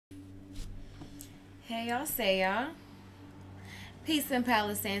Hey y'all, say y'all. Peace and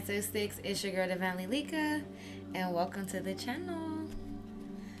Palo Santo Sticks. It's your girl Divinely Lika, and welcome to the channel.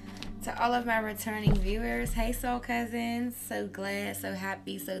 To all of my returning viewers, hey soul cousins. So glad, so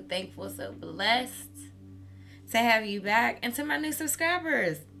happy, so thankful, so blessed to have you back. And to my new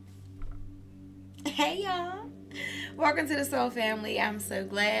subscribers, hey y'all. Welcome to the soul family. I'm so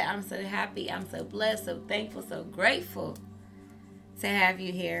glad, I'm so happy, I'm so blessed, so thankful, so grateful to have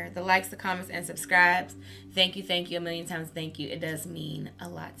you here. The likes, the comments, and subscribes. Thank you a million times. Thank you. It does mean a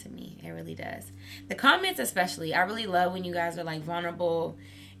lot to me. It really does. The comments especially. I really love when you guys are like vulnerable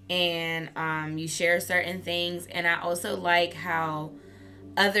and you share certain things. And I also like how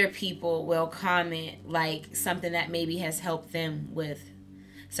other people will comment like something that maybe has helped them with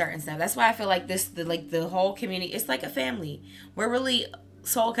certain stuff. That's why I feel like the whole community, it's like a family. We're really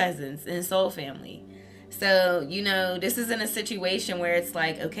soul cousins and soul family. So, this isn't a situation where it's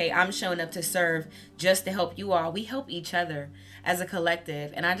like, okay, I'm showing up to serve just to help you all. We help each other as a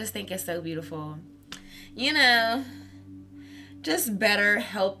collective. And I just think it's so beautiful. Just better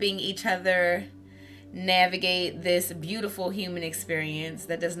helping each other navigate this beautiful human experience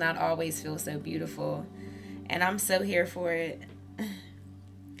that does not always feel so beautiful. And I'm so here for it.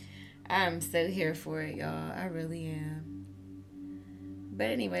 I'm so here for it, y'all. I really am. But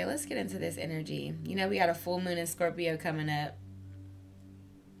anyway, let's get into this energy. We got a full moon in Scorpio coming up.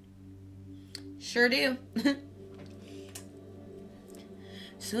 Sure do.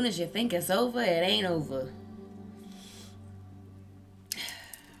 Soon as you think it's over, it ain't over.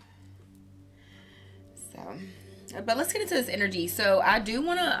 But let's get into this energy. So I do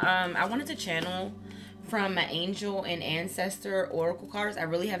want to, I wanted to channel from my angel and ancestor oracle cards. I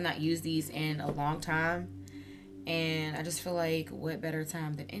really have not used these in a long time. And I just feel like what better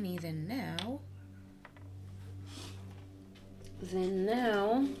time than any than now.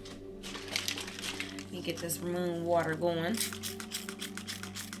 Let me get this moon water going.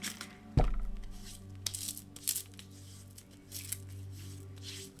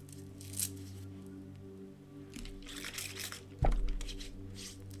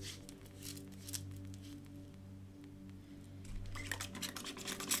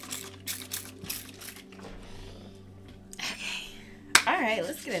 Alright,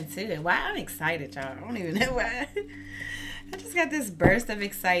 let's get into it. Why I'm excited, y'all. I don't even know why. I just got this burst of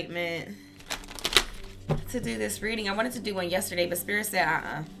excitement to do this reading. I wanted to do one yesterday, but Spirit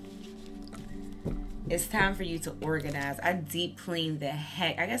said, it's time for you to organize. I deep cleaned the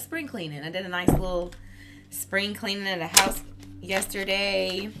heck. I got spring cleaning. I did a nice little spring cleaning in the house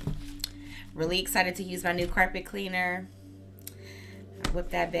yesterday. Really excited to use my new carpet cleaner. I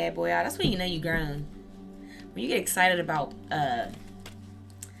whipped that bad boy out. That's when you know you grown. When you get excited about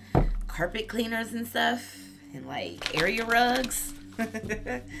carpet cleaners and stuff and like area rugs,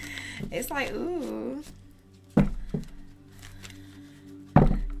 it's like, ooh,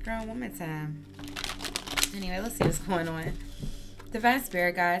 girl, one more time. Anyway, let's see what's going on. Divine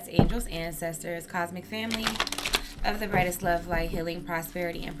spirit guides, angels, ancestors, cosmic family of the brightest love, light, healing,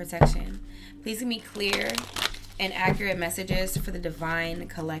 prosperity, and protection, please give me clear and accurate messages for the divine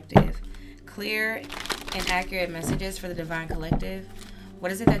collective. Clear and accurate messages for the divine collective.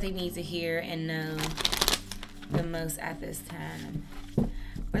 What is it that they need to hear and know the most at this time?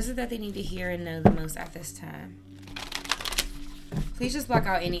 What is it that they need to hear and know the most at this time? Please just block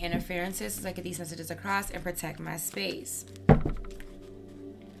out any interferences as I get these messages across and protect my space.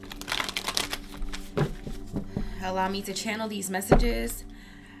 Allow me to channel these messages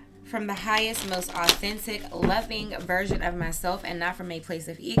from the highest, most authentic, loving version of myself and not from a place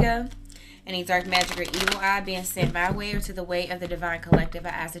of ego. Any dark magic or evil eye being sent my way or to the way of the divine collective, I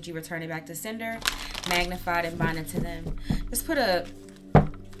ask that you return it back to sender, magnified and bonded to them. Just put a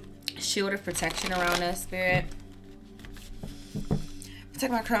shield of protection around us, Spirit.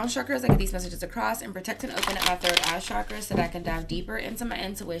 Protect my crown chakra as I get these messages across, and protect and open up my third eye chakra so that I can dive deeper into my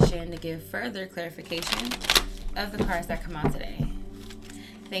intuition to give further clarification of the cards that come out today.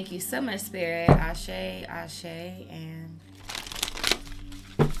 Thank you so much, Spirit. Ashe, Ashe, and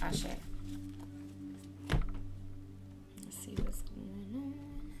Ashe.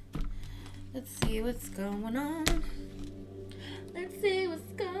 Let's see what's going on. Let's see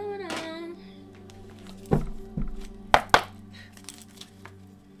what's going on.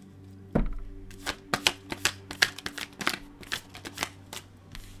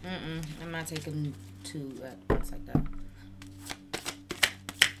 I'm not taking two at once like that. What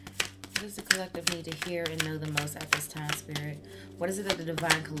does the collective need to hear and know the most at this time, Spirit? What is it that the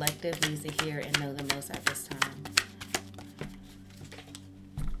divine collective needs to hear and know the most at this time?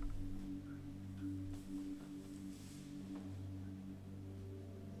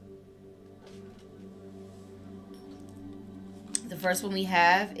 The first one we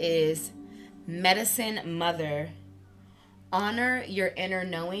have is Medicine Mother. Honor your inner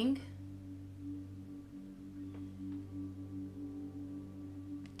knowing.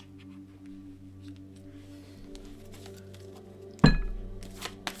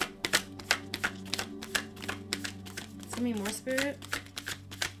 Tell me more, Spirit.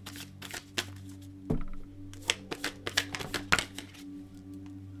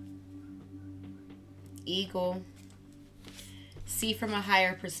 Eagle. See from a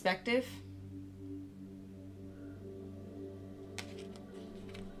higher perspective.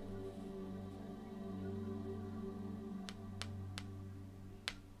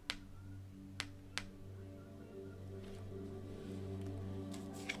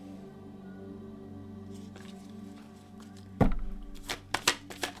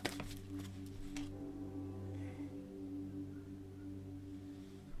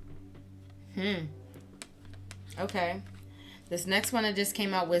 Okay. This next one I just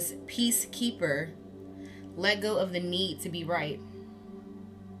came out was Peacekeeper. Let go of the need to be right.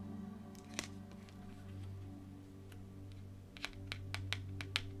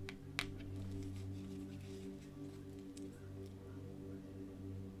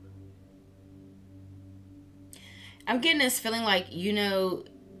 I'm getting this feeling like, you know,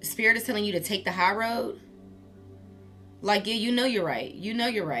 Spirit is telling you to take the high road. Like, yeah, you know you're right. You know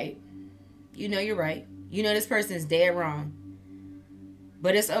you're right. You know you're right. You know this person is dead wrong.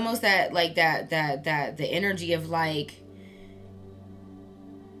 But it's almost that, like, the energy of, like,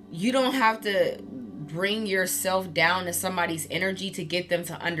 you don't have to bring yourself down to somebody's energy to get them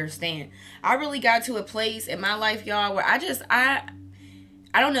to understand. I really got to a place in my life, y'all, where I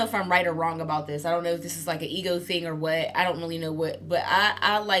don't know if I'm right or wrong about this. I don't know if this is like an ego thing or what. I don't really know what. But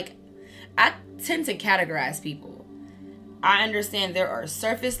I tend to categorize people. I understand there are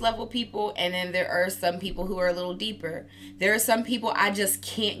surface level people, and then there are some people who are a little deeper. There are some people I just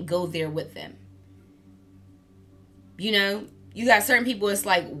can't go there with them. You know, you got certain people, it's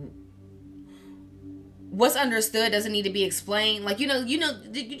like, what's understood doesn't need to be explained. Like, you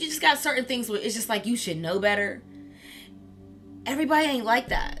just got certain things where it's just like, you should know better. Everybody ain't like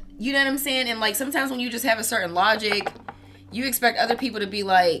that. You know what I'm saying? And like, sometimes when you just have a certain logic, you expect other people to be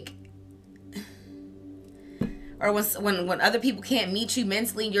like, or when other people can't meet you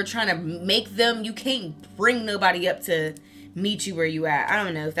mentally, you're trying to make them, you can't bring nobody up to meet you where you at. I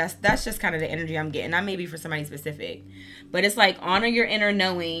don't know if that's just kind of the energy I'm getting. Not maybe for somebody specific, but it's like, honor your inner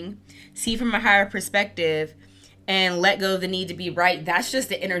knowing, see from a higher perspective, and let go of the need to be right. That's just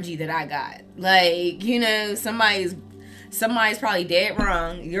the energy that I got. Like, you know, somebody's probably dead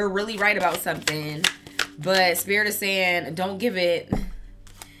wrong. You're really right about something, but Spirit is saying, don't give it.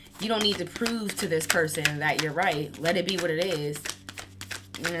 You don't need to prove to this person that you're right. Let it be what it is.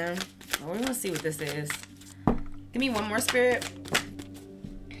 You know? Well, we're going to see what this is. Give me one more, Spirit.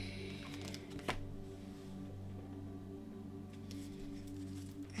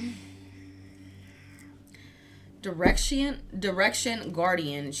 Direction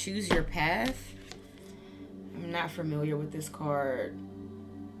Guardian. Choose your path. I'm not familiar with this card.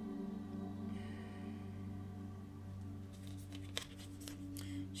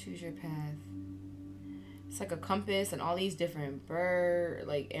 Choose your path. It's like a compass and all these different bird,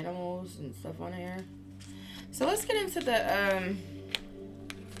 like, animals and stuff on here. So let's get into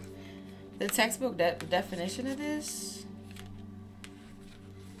the textbook definition of this.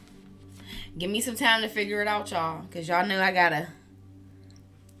 Give me some time to figure it out, y'all, because y'all know I gotta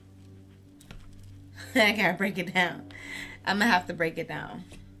break it down. I'm gonna have to break it down.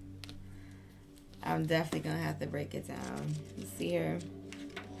 I'm definitely gonna have to break it down. Let's see here.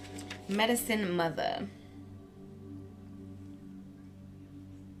 Medicine Mother.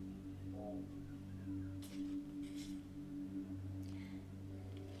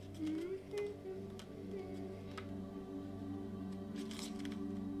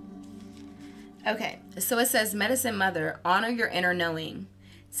 Okay, so it says, Medicine Mother, honor your inner knowing.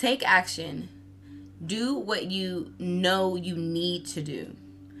 Take action. Do what you know you need to do.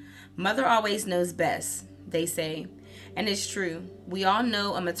 Mother always knows best, they say. And it's true. We all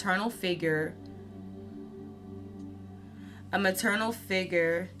know a maternal figure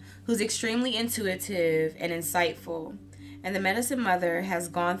who's extremely intuitive and insightful. And the Medicine Mother has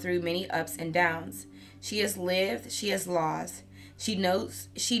gone through many ups and downs. She has lived, she has lost. She knows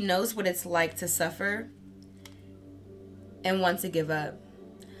what it's like to suffer and want to give up.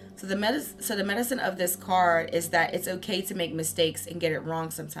 So the medicine of this card is that it's okay to make mistakes and get it wrong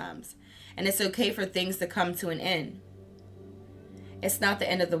sometimes. And it's okay for things to come to an end. It's not the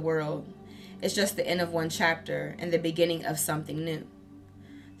end of the world. It's just the end of one chapter and the beginning of something new.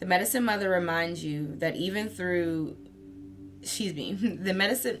 The Medicine Mother reminds you that even through excuse me, the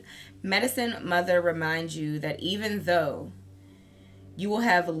medicine mother reminds you that even though you will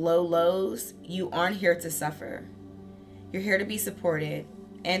have low lows, you aren't here to suffer. You're here to be supported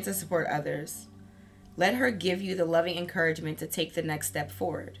and to support others. Let her give you the loving encouragement to take the next step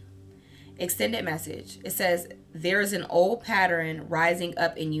forward. Extended message. It says, there is an old pattern rising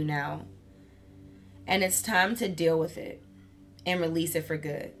up in you now, and it's time to deal with it and release it for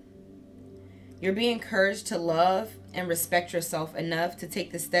good. You're being encouraged to love and respect yourself enough to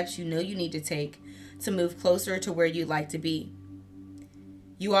take the steps you know you need to take to move closer to where you'd like to be.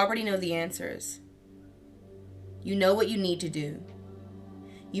 You already know the answers. You know what you need to do.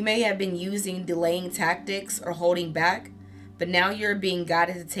 You may have been using delaying tactics or holding back, but now you're being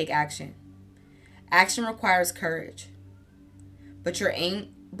guided to take action. Action requires courage, but your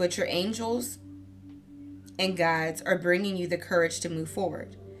angels and guides are bringing you the courage to move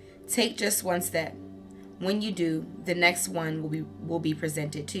forward. Take just one step. When you do, the next one will be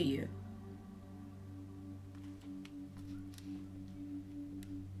presented to you.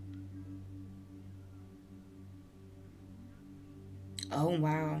 Oh,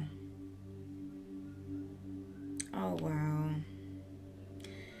 wow. Oh, wow.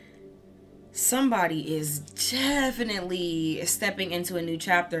 Somebody is definitely stepping into a new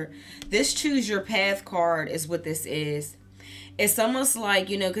chapter. This choose your path card is what this is. It's almost like,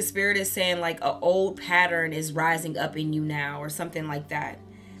 you know, because Spirit is saying like an old pattern is rising up in you now or something like that.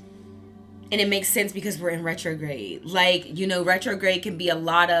 And it makes sense because we're in retrograde. Like, you know, retrograde can be a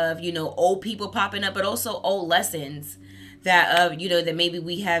lot of, you know, old people popping up, but also old lessons that, you know, that maybe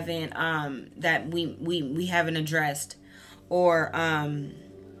we haven't, that we haven't addressed or,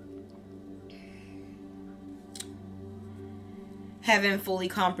 haven't fully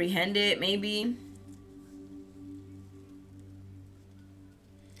comprehended maybe.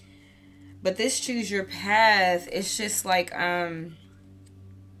 But this choose your path, it's just like,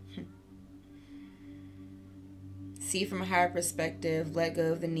 see from a higher perspective, let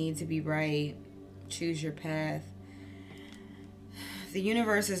go of the need to be right, choose your path. The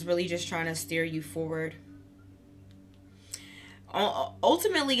universe is really just trying to steer you forward.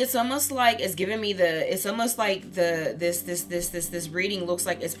 Ultimately, it's almost like it's giving me it's almost like this reading looks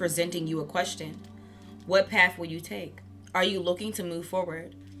like it's presenting you a question. What path will you take? Are you looking to move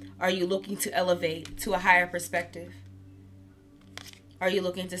forward? Are you looking to elevate to a higher perspective? Are you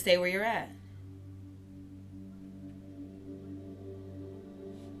looking to stay where you're at?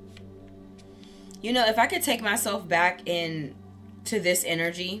 You know, if I could take myself back in to this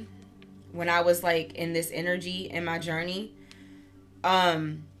energy, when I was like in this energy in my journey,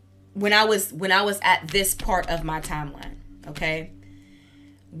 when I was at this part of my timeline, okay,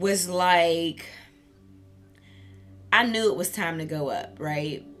 was like, I knew it was time to go up,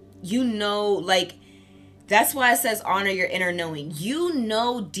 right? You know, like, that's why it says honor your inner knowing. You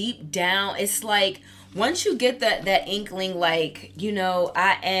know, deep down, it's like, once you get that inkling, like, you know,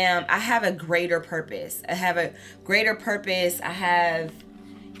 I have a greater purpose. I have,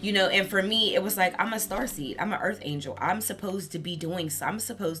 you know, and for me, it was like, I'm a starseed. I'm an earth angel. I'm supposed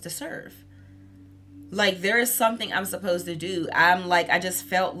to serve. Like, there is something I'm supposed to do. I just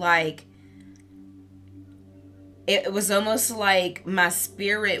felt like, it was almost like my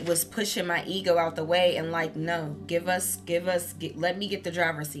spirit was pushing my ego out the way and like, no, let me get the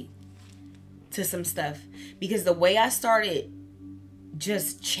driver's seat to some stuff. Because the way I started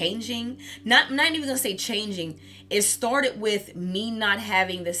just changing, not even gonna say changing, it started with me not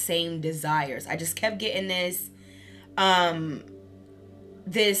having the same desires. I just kept getting this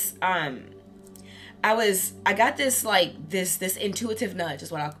I got this like this intuitive nudge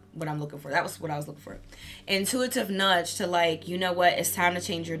is what I'm looking for. That was what I was looking for. Intuitive nudge to like, you know what, it's time to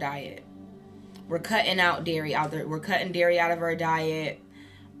change your diet. We're cutting out dairy out there. We're cutting dairy out of our diet.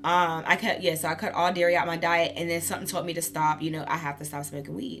 I cut all dairy out my diet, and then something told me to stop. You know, I have to stop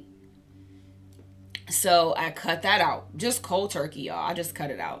smoking weed. So I cut that out. Just cold turkey, y'all. I just cut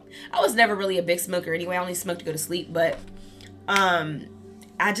it out. I was never really a big smoker anyway. I only smoked to go to sleep, but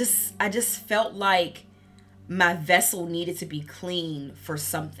I just felt like my vessel needed to be clean for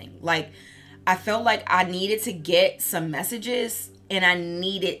something. Like, I felt like I needed to get some messages, and I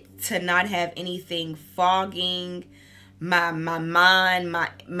needed to not have anything fogging my mind,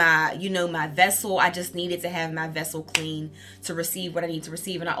 my you know, my vessel. I just needed to have my vessel clean to receive what I need to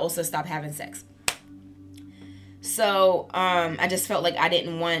receive, and I also stopped having sex. So I just felt like I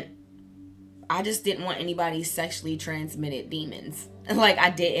just didn't want anybody's sexually transmitted demons. Like, I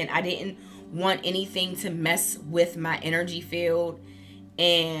didn't want anything to mess with my energy field.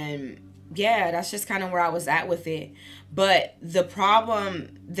 And yeah, that's just kind of where I was at with it. But the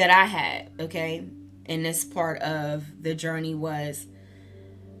problem that I had, okay, in this part of the journey was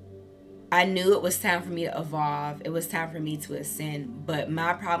I knew it was time for me to evolve. It was time for me to ascend. But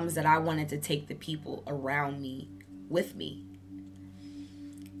my problem is that I wanted to take the people around me with me.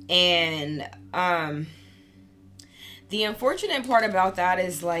 And the unfortunate part about that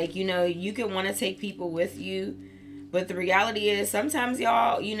is, like, you know, you can want to take people with you, but the reality is sometimes,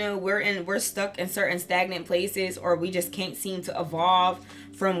 y'all, you know, we're stuck in certain stagnant places, or we just can't seem to evolve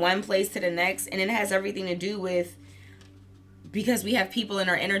from one place to the next. And it has everything to do with because we have people in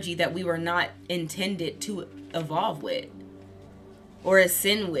our energy that we were not intended to evolve with or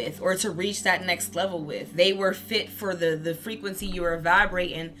ascend with or to reach that next level with. They were fit for the frequency you were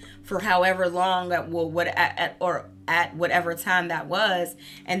vibrating for however long that will at whatever time that was.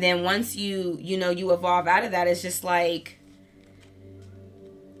 And then once you evolve out of that, it's just like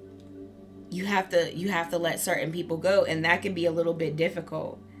you have to let certain people go, and that can be a little bit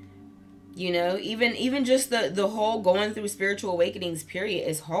difficult. You know, even just the whole going through spiritual awakenings period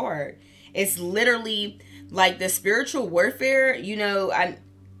is hard. It's literally like the spiritual warfare, you know,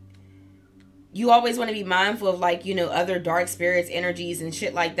 you always want to be mindful of, like, you know, other dark spirits, energies and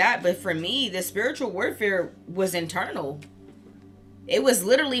shit like that. But for me, the spiritual warfare was internal. It was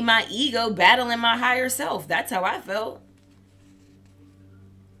literally my ego battling my higher self. That's how I felt.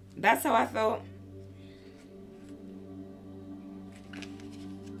 That's how I felt.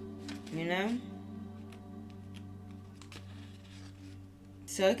 You know?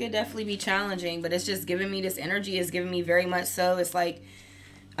 So it could definitely be challenging, but it's just giving me this energy. It's giving me very much so. It's like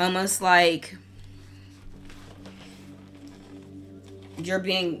almost like you're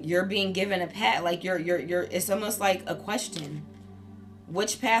being given a path. Like you're it's almost like a question.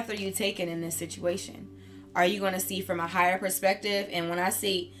 Which path are you taking in this situation? Are you going to see from a higher perspective? And when I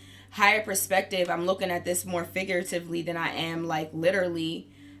say higher perspective, I'm looking at this more figuratively than I am like literally.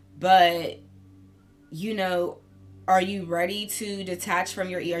 But, you know, are you ready to detach from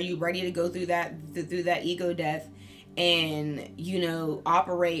are you ready to go through that ego death and, you know,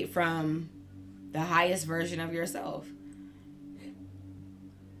 operate from the highest version of yourself?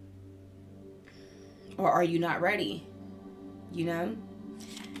 Or are you not ready? You know?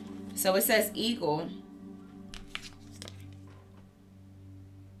 So it says eagle.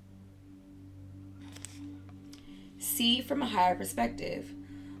 See from a higher perspective.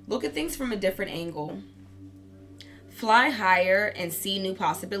 Look at things from a different angle. Fly higher and see new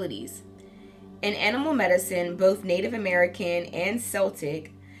possibilities. In animal medicine, both Native American and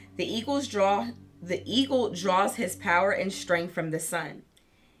Celtic, the eagle draws his power and strength from the sun.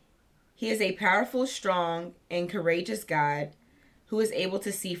 He is a powerful, strong, and courageous god who is able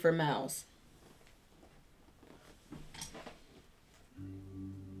to see for miles.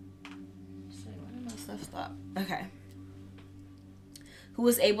 Why did my stuff stop? Okay. Who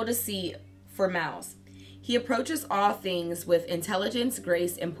is able to see for miles. He approaches all things with intelligence,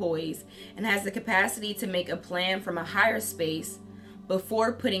 grace, and poise, and has the capacity to make a plan from a higher space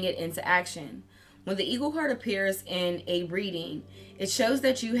before putting it into action. When the eagle card appears in a reading, it shows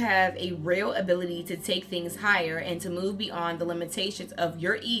that you have a real ability to take things higher and to move beyond the limitations of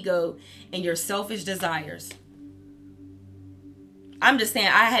your ego and your selfish desires. I'm just saying,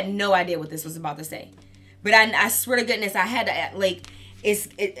 I had no idea what this was about to say. But I swear to goodness, I had to, like,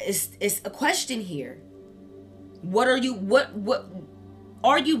 it's a question here. What are you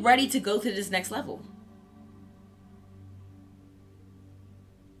ready to go to this next level?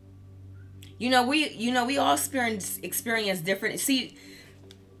 We all experience different. See,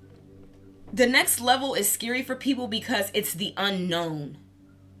 the next level is scary for people because it's the unknown.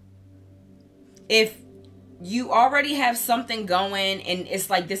 If you already have something going and it's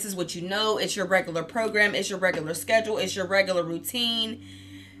like, this is what you know, it's your regular program, it's your regular schedule, it's your regular routine.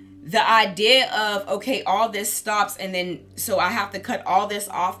 The idea of, okay, all this stops and then, so I have to cut all this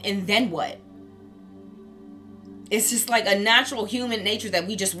off and then what? It's just like a natural human nature that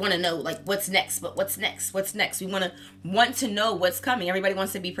we just want to know, like, what's next? But what's next? What's next? We want to know what's coming. Everybody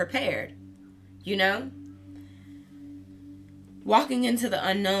wants to be prepared, you know? Walking into the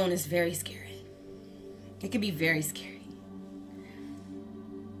unknown is very scary. It can be very scary.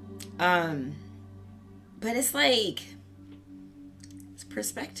 But it's like, it's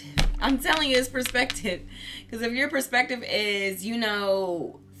perspective. I'm telling you, it's perspective. Because if your perspective is,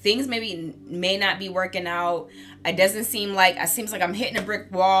 things may not be working out. It seems like I'm hitting a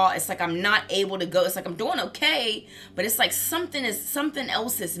brick wall. It's like I'm not able to go. It's like I'm doing okay, but it's like something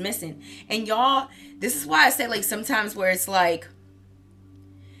else is missing. And y'all, this is why I say, like, sometimes where it's like,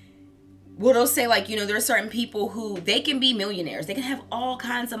 well, they'll say, like, there are certain people who they can be millionaires. They can have all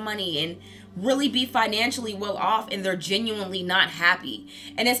kinds of money and really be financially well off, and they're genuinely not happy.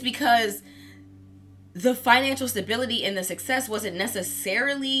 And it's because the financial stability and the success wasn't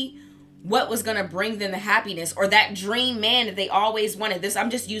necessarily what was going to bring them the happiness or that dream man that they always wanted. This, I'm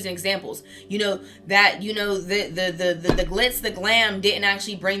just using examples, you know, that, you know, the glitz, the glam didn't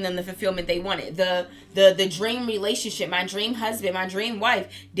actually bring them the fulfillment they wanted. The dream relationship, my dream husband, my dream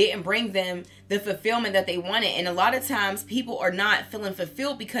wife didn't bring them the fulfillment that they wanted. And a lot of times people are not feeling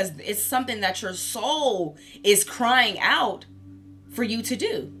fulfilled because it's something that your soul is crying out for you to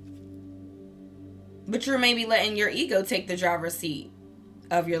do. But you're maybe letting your ego take the driver's seat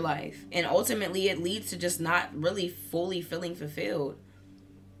of your life. And ultimately it leads to just not really fully feeling fulfilled.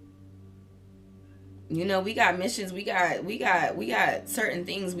 You know, we got missions, we got certain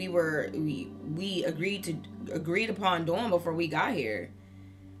things we agreed upon doing before we got here.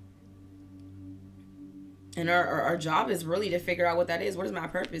 And our job is really to figure out what that is. What is my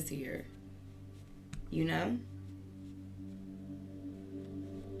purpose here? You know?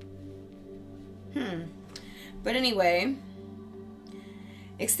 But anyway,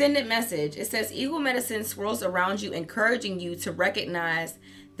 extended message. It says, Eagle Medicine swirls around you, encouraging you to recognize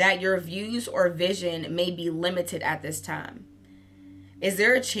that your views or vision may be limited at this time. Is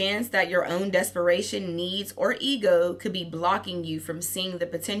there a chance that your own desperation, needs, or ego could be blocking you from seeing the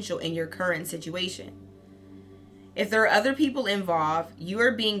potential in your current situation? If there are other people involved, you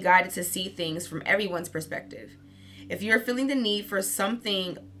are being guided to see things from everyone's perspective. If you're feeling the need for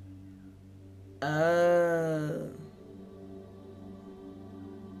something, for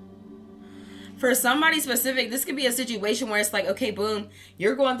somebody specific, this could be a situation where it's like, okay, boom,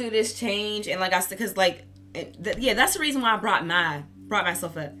 you're going through this change, and like I said, because like, yeah, that's the reason why I brought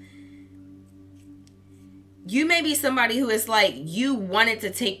myself up. You may be somebody who is like, you wanted to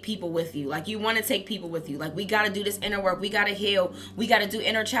take people with you. Like, you want to take people with you. Like, we got to do this inner work. We got to heal. We got to do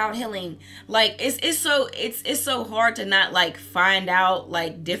inner child healing. Like, it's so hard to not like find out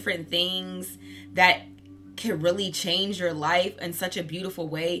like different things that can really change your life in such a beautiful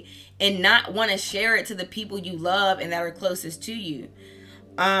way and not want to share it to the people you love and that are closest to you.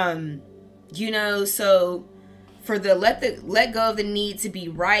 You know, so for the let go of the need to be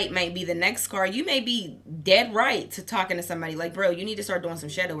right might be the next card. You may be dead right to talking to somebody like, bro, you need to start doing some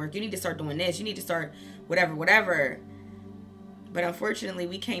shadow work. You need to start doing this. You need to start whatever. But unfortunately,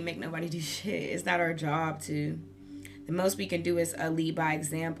 we can't make nobody do shit. It's not our job to. The most we can do is lead by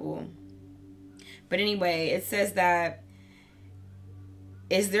example. But anyway, it says that,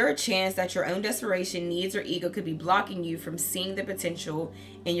 is there a chance that your own desperation, needs, or ego could be blocking you from seeing the potential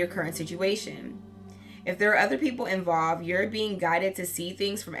in your current situation? If there are other people involved, you're being guided to see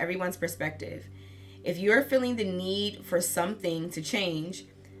things from everyone's perspective. If you're feeling the need for something to change,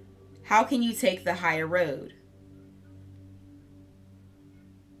 how can you take the higher road?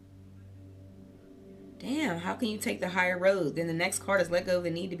 Damn, how can you take the higher road? Then the next card is let go of the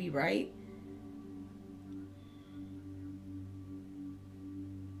need to be right.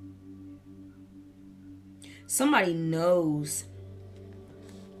 Somebody knows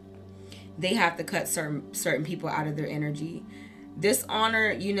they have to cut certain people out of their energy. This honor,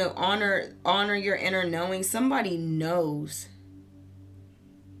 you know, honor your inner knowing. Somebody knows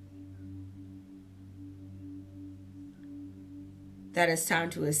that it's time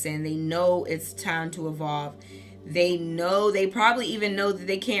to ascend. They know it's time to evolve. They know, they probably even know that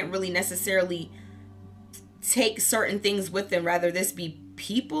they can't really necessarily take certain things with them, rather this be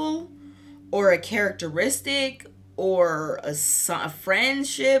people or a characteristic or a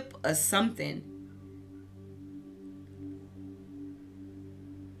friendship or something.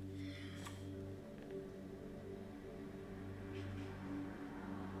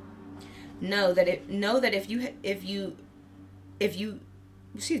 Know that if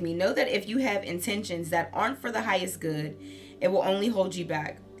you have intentions that aren't for the highest good, it will only hold you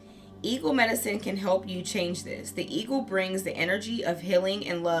back. Eagle Medicine can help you change this. The eagle brings the energy of healing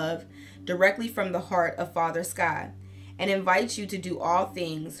and love directly from the heart of Father Sky and invites you to do all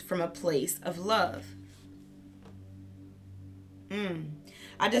things from a place of love.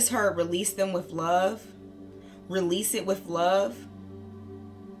 I just heard release them with love. Release it with love.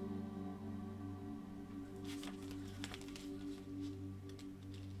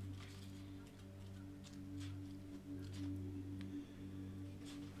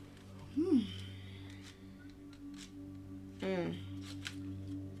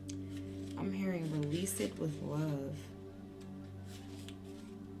 I'm hearing release it with love.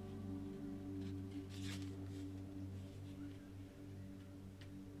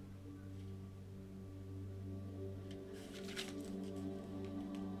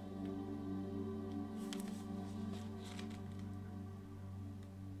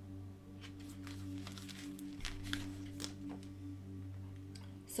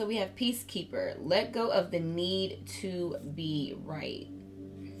 So we have Peacekeeper. Let go of the need to be right.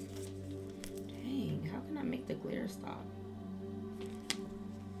 Dang, how can I make the glare stop?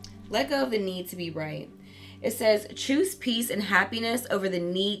 Let go of the need to be right. It says, choose peace and happiness over the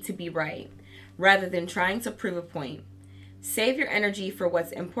need to be right, rather than trying to prove a point. Save your energy for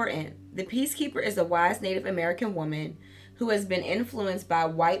what's important. The Peacekeeper is a wise Native American woman who has been influenced by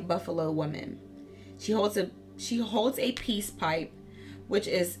white Buffalo women. She holds a peace pipe, which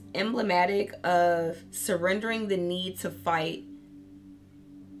is emblematic of surrendering the need to fight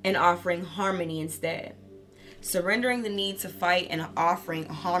and offering harmony instead. Surrendering the need to fight and offering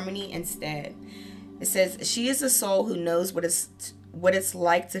harmony instead. It says, she is a soul who knows what it's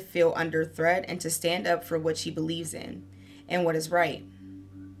like to feel under threat and to stand up for what she believes in and what is right.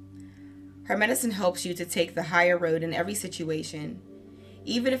 Her medicine helps you to take the higher road in every situation,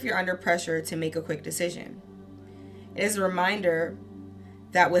 even if you're under pressure to make a quick decision. It is a reminder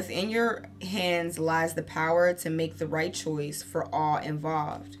that within your hands lies the power to make the right choice for all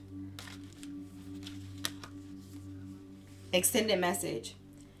involved. Extended message.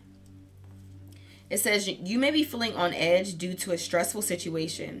 It says, you may be feeling on edge due to a stressful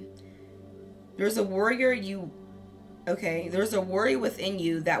situation. There's a worry within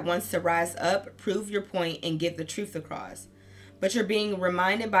you that wants to rise up, prove your point, and get the truth across. But you're being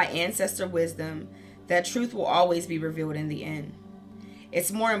reminded by ancestor wisdom that truth will always be revealed in the end.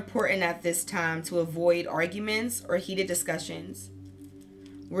 It's more important at this time to avoid arguments or heated discussions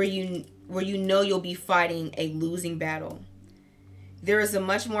where you know you'll be fighting a losing battle. There is a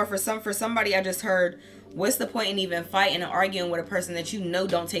much more for somebody. I just heard, what's the point in even fighting and arguing with a person that you know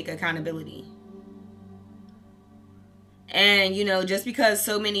don't take accountability? And just because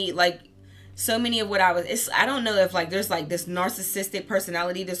so many of what I don't know if there's this narcissistic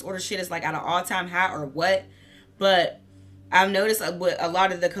personality disorder shit is at an all-time high or what, but I've noticed with a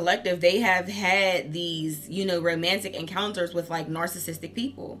lot of the collective, they have had these romantic encounters with narcissistic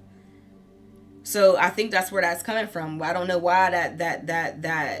people. So I think that's where that's coming from. I don't know why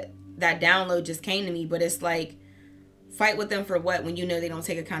that download just came to me, but it's fight with them for what when you know they don't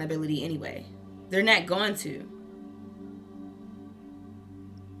take accountability anyway. They're not going to.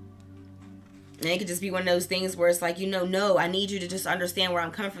 And it could just be one of those things where it's no, I need you to just understand where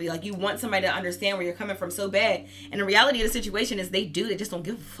I'm coming from. You want somebody to understand where you're coming from so bad. And the reality of the situation is they just don't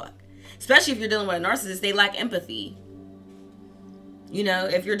give a fuck. Especially if you're dealing with a narcissist, they lack empathy.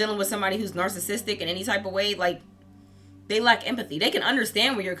 If you're dealing with somebody who's narcissistic in any type of way, they lack empathy. They can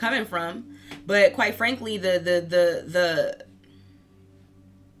understand where you're coming from. But quite frankly, the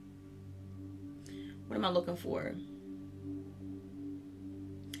what am I looking for?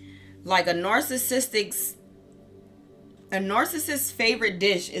 A narcissist's favorite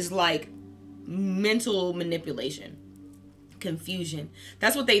dish is mental manipulation, confusion.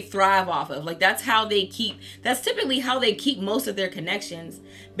 That's what they thrive off of. That's typically how they keep most of their connections,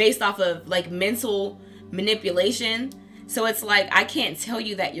 based off of mental manipulation. So it's I can't tell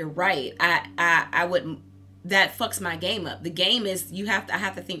you that you're right. I wouldn't. That fucks my game up. The game is you have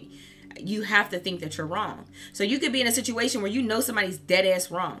to think that you're wrong. So you could be in a situation where somebody's dead ass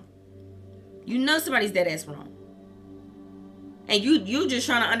wrong. Somebody's dead ass wrong. And you just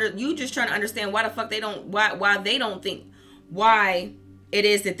trying to understand why the fuck why they don't think, why it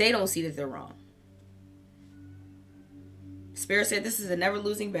is that they don't see that they're wrong. Spirit said this is a never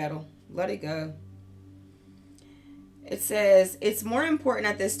losing battle. Let it go. It says, it's more important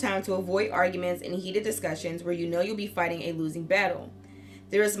at this time to avoid arguments and heated discussions where you'll be fighting a losing battle.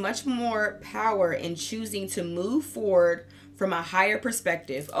 There is much more power in choosing to move forward from a higher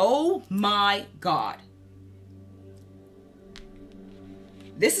perspective. Oh my God.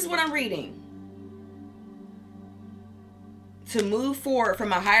 This is what I'm reading. To move forward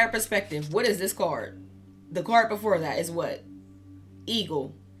from a higher perspective. What is this card? The card before that is what?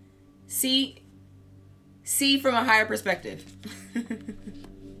 Eagle. See from a higher perspective.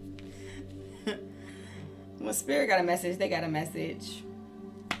 When Spirit got a message, they got a message.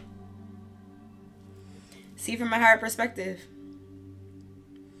 See from a higher perspective.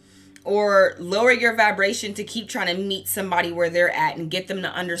 Or lower your vibration to keep trying to meet somebody where they're at and get them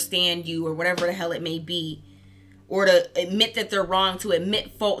to understand you or whatever the hell it may be. Or to admit that they're wrong, to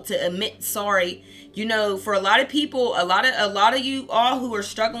admit fault, to admit sorry. For a lot of people, a lot of you all who are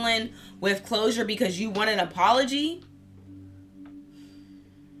struggling with closure because you want an apology.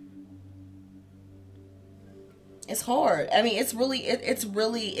 It's hard. I mean,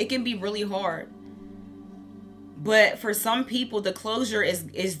 it can be really hard. But for some people, the closure is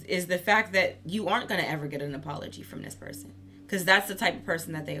the fact that you aren't going to ever get an apology from this person. Because that's the type of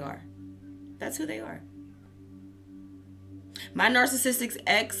person that they are. That's who they are. My narcissistic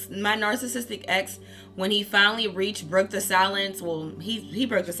ex, when he finally broke the silence. Well, he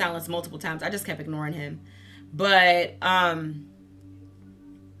broke the silence multiple times. I just kept ignoring him. But when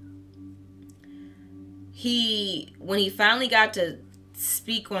he finally got to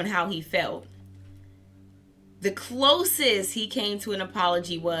speak on how he felt, the closest he came to an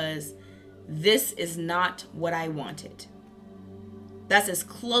apology was, "This is not what I wanted." That's as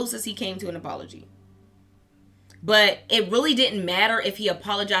close as he came to an apology. But it really didn't matter if he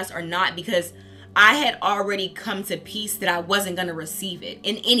apologized or not, because I had already come to peace that I wasn't going to receive it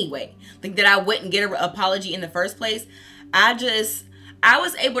in any way. Like, that I wouldn't get an apology in the first place. I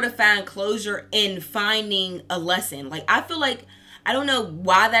was able to find closure in finding a lesson. Like, I feel like, I don't know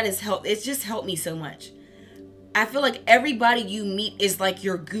why that has helped. It's just helped me so much. I feel like everybody you meet is like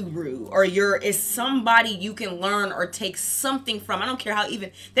your guru, or is somebody you can learn or take something from. I don't care how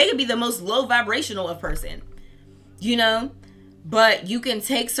even, they could be the most low vibrational of person, you know, but you can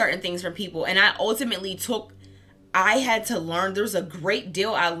take certain things from people. And I had to learn. There's a great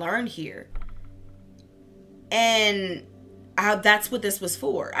deal I learned here. And that's what this was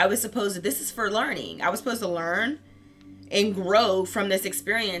for. This is for learning. I was supposed to learn and grow from this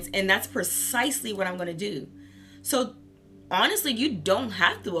experience. And that's precisely what I'm going to do. So honestly, you don't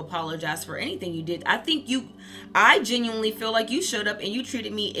have to apologize for anything you did. I genuinely feel like you showed up and you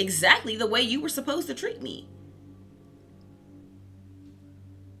treated me exactly the way you were supposed to treat me.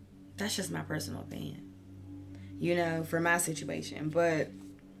 That's just my personal opinion, you know, for my situation. But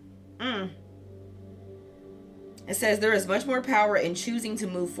it says there is much more power in choosing to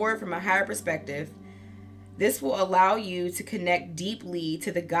move forward from a higher perspective. This will allow you to connect deeply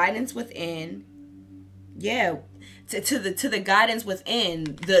to the guidance within. Yeah, to the guidance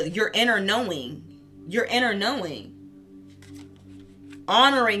within, your inner knowing,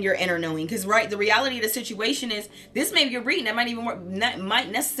 honoring your inner knowing. Because the reality of the situation is, this may be a reading that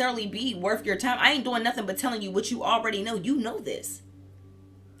might necessarily be worth your time. I ain't doing nothing but telling you what you already know. You know this.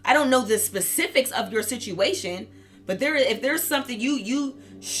 I don't know the specifics of your situation, but if there's something you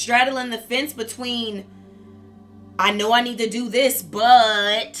straddling the fence between, I know I need to do this,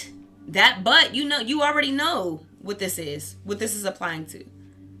 but you know, you already know what this is applying to.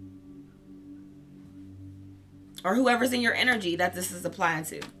 Or whoever's in your energy that this is applying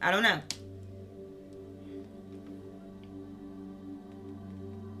to. I don't know.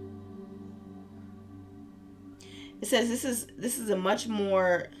 It says this is much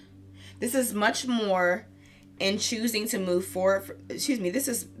more in choosing to move forward.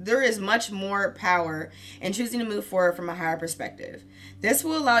 There is much more power in choosing to move forward from a higher perspective. This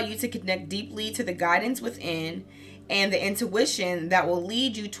will allow you to connect deeply to the guidance within and the intuition that will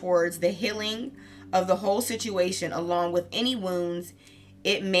lead you towards the healing of the whole situation, along with any wounds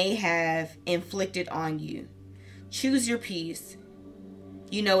it may have inflicted on you. Choose your peace.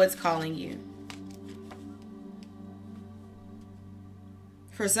 You know it's calling you.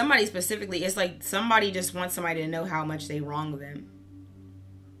 For somebody specifically, it's like somebody just wants somebody to know how much they wrong them.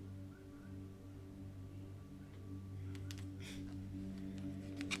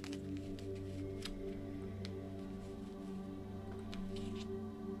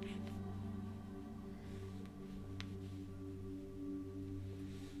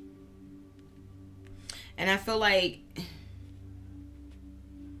 And I feel like,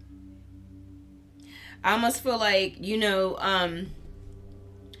 I almost feel like, you know,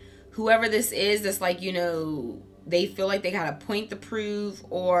 whoever this is, that's like, you know, they feel like they got a point to prove,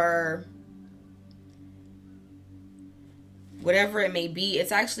 or whatever it may be.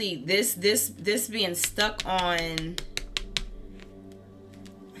 It's actually this being stuck on,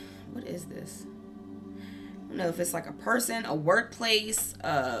 what is this? I don't know if it's like a person, a workplace,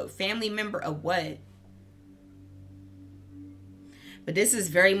 a family member, a what. But this is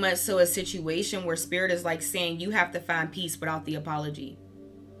very much so a situation where Spirit is like saying you have to find peace without the apology.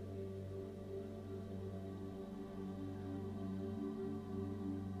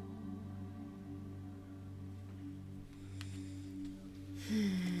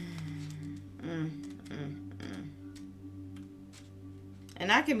 And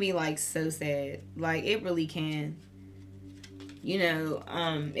that can be like so sad. Like, it really can. You know,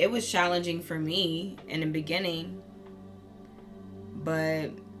 it was challenging for me in the beginning. But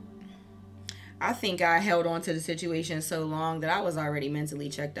I think I held on to the situation so long that I was already mentally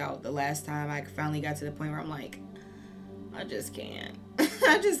checked out the last time I finally got to the point where I'm like, I just can't.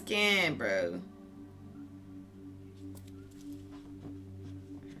 I just can't, bro.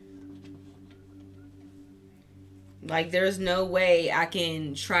 Like, there's no way I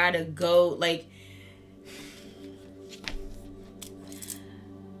can try to go, like,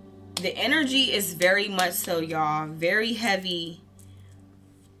 The energy is very much so, y'all, very heavy.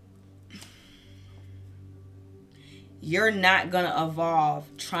 You're not going to evolve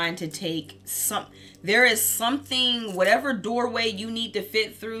trying to take some. There is something, whatever doorway you need to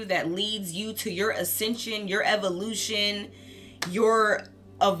fit through that leads you to your ascension, your evolution, your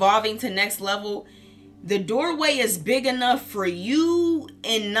evolving to next level. The doorway is big enough for you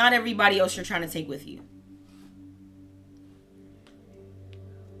and not everybody else you're trying to take with you.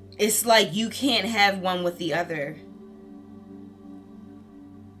 It's like you can't have one with the other.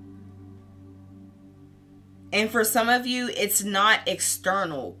 And for some of you, it's not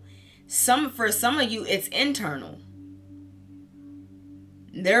external. For some of you, it's internal.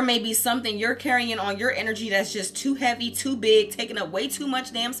 There may be something you're carrying on your energy that's just too heavy, too big, taking up way too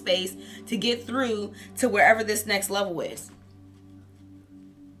much damn space to get through to wherever this next level is.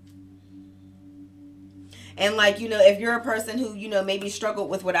 And like, you know, if you're a person who, you know, maybe struggled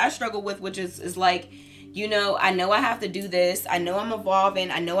with what I struggle with, which is like, you know I have to do this. I know I'm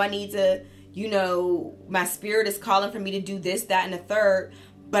evolving. I know I need to, you know, my spirit is calling for me to do this, that, and the third.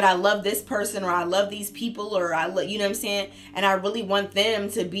 But I love this person, or I love these people, or you know what I'm saying? And I really want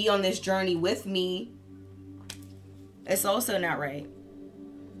them to be on this journey with me. It's also not right.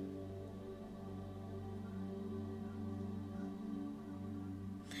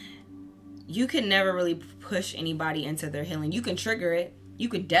 You can never really push anybody into their healing. You can trigger it. You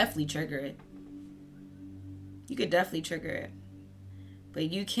could definitely trigger it. You could definitely trigger it.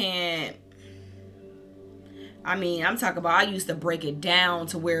 But you can't. I mean, I'm talking about, I used to break it down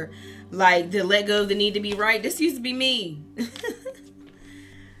to where, like, the let go of the need to be right. This used to be me.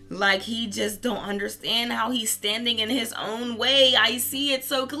 Like, he just don't understand how he's standing in his own way. I see it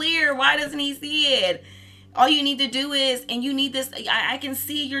so clear. Why doesn't he see it? All you need to do is, and you need this, I can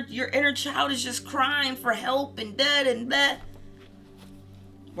see your inner child is just crying for help and that and that.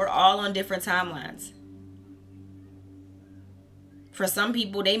 We're all on different timelines. For some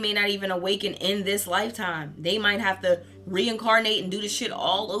people, they may not even awaken in this lifetime. They might have to reincarnate and do the shit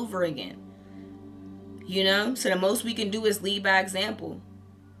all over again. You know? So the most we can do is lead by example.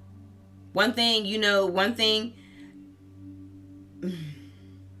 One thing,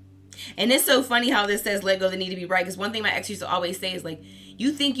 and it's so funny how this says let go of the need to be right. Because one thing my ex used to always say is like,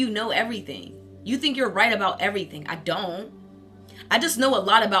 you think you know everything. You think you're right about everything. I don't. I just know a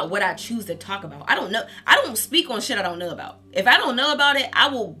lot about what I choose to talk about. I don't know. I don't speak on shit I don't know about. If I don't know about it, I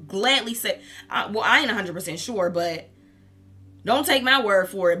will gladly say, well, I ain't 100% sure, but don't take my word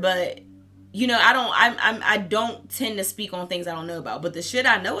for it. But, you know, I don't tend to speak on things I don't know about. But the shit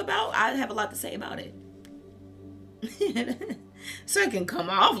I know about, I have a lot to say about it. So it can come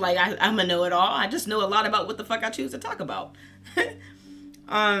off like I'm a know-it-all. I just know a lot about what the fuck I choose to talk about.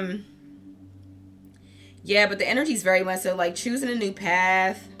 Yeah, but the energy is very much so like choosing a new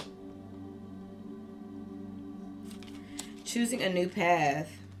path. Choosing a new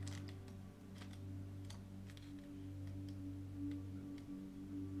path.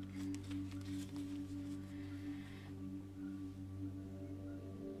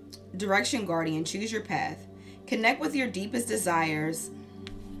 Direction Guardian, choose your path. Connect with your deepest desires.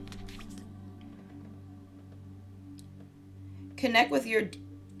 Connect with your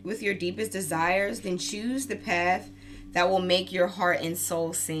deepest desires, then choose the path that will make your heart and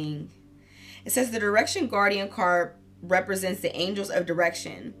soul sing. It says the Direction Guardian card represents the angels of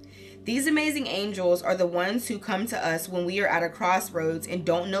direction. These amazing angels are the ones who come to us when we are at a crossroads and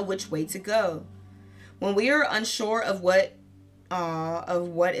don't know which way to go. When we are unsure of what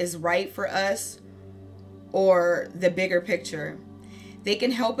is right for us or the bigger picture, they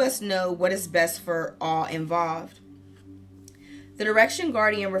can help us know what is best for all involved. The Direction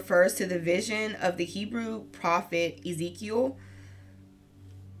Guardian refers to the vision of the Hebrew prophet Ezekiel,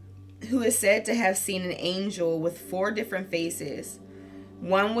 who is said to have seen an angel with 4 different faces.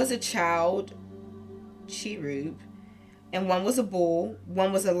 One was a child, cherub, and one was a bull,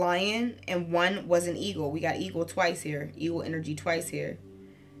 one was a lion, and one was an eagle. We got eagle twice here. Eagle energy twice here.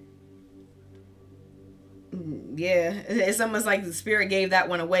 Yeah, it's almost like the spirit gave that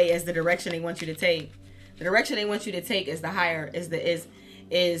one away as the direction they want you to take. The direction they want you to take is the higher, is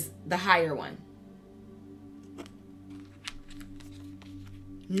the higher one.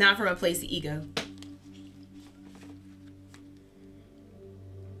 Not from a place of ego.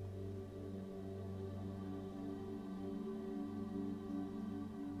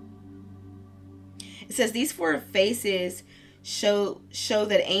 It says these 4 faces show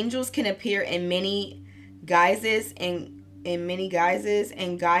that angels can appear in many guises and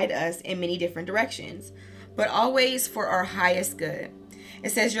guide us in many different directions, but always for our highest good.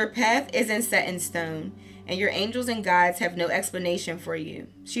 It says your path isn't set in stone, and your angels and guides have no explanation for you.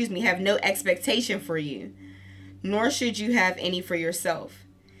 Have no expectation for you, nor should you have any for yourself.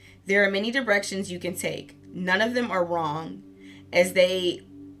 There are many directions you can take. None of them are wrong, as they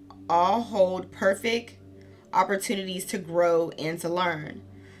all hold perfect opportunities to grow and to learn.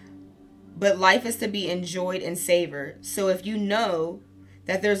 But life is to be enjoyed and savored. So if you know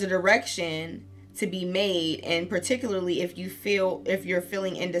that there's a direction to be made, and particularly if you're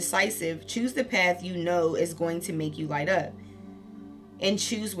feeling indecisive, choose the path you know is going to make you light up, and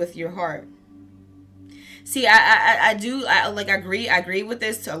choose with your heart. See, I agree with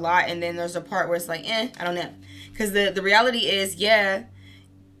this a lot, and then there's a part where it's like, I don't know, because the reality is,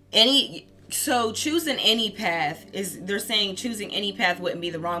 choosing any path they're saying choosing any path wouldn't be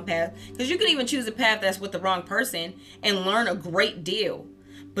the wrong path, because you could even choose a path that's with the wrong person and learn a great deal.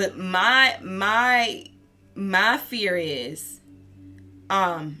 But my fear is, no,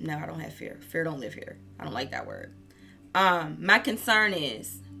 I don't have fear. Fear don't live here. I don't like that word. My concern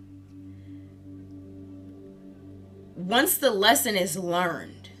is, once the lesson is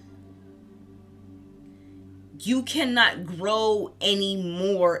learned, you cannot grow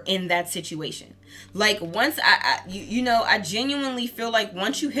anymore in that situation. Like, once I genuinely feel like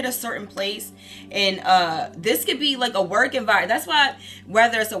once you hit a certain place, and this could be like a work environment. That's why,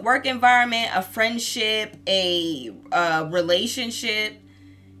 whether it's a work environment, a friendship, a relationship,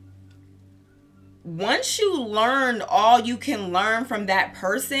 once you learn all you can learn from that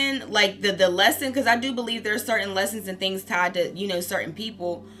person, like the lesson, because I do believe there's certain lessons and things tied to, certain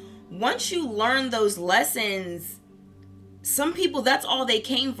people. Once you learn those lessons, some people, that's all they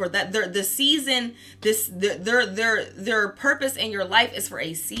came for. That their purpose in your life is for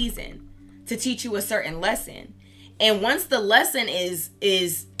a season, to teach you a certain lesson. And once the lesson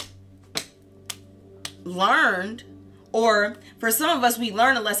is learned, or for some of us, we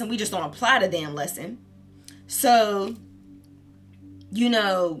learn a lesson, we just don't apply the damn lesson. So,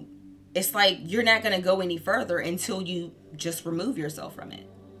 it's like you're not going to go any further until you just remove yourself from it.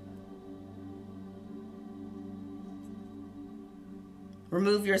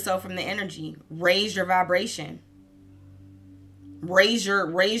 Remove yourself from the energy. Raise your vibration. Raise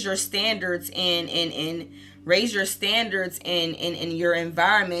your standards and raise your standards in your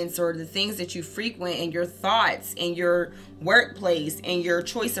environments, or the things that you frequent, and your thoughts, and your workplace, and your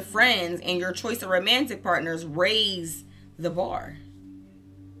choice of friends, and your choice of romantic partners. Raise the bar.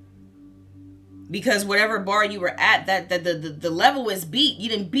 Because whatever bar you were at, that the level is beat. You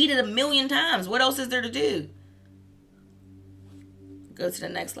didn't beat it 1,000,000 times. What else is there to do? Go to the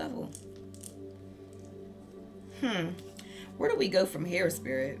next level. Where do we go from here,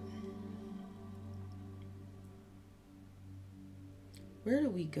 Spirit? Where do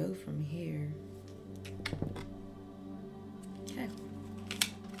we go from here? Okay.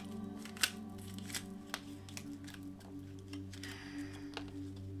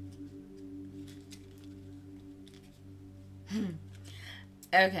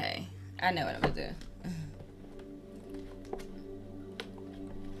 Okay. I know what I'm gonna do.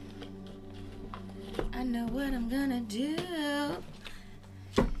 I know what I'm gonna do.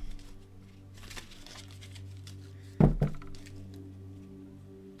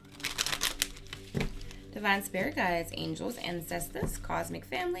 Divine Spirit Guides, angels, ancestors, cosmic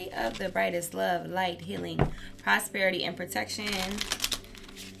family of the brightest love, light, healing, prosperity, and protection.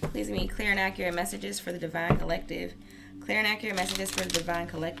 Please give me clear and accurate messages for the Divine Collective. Clear and accurate messages for the Divine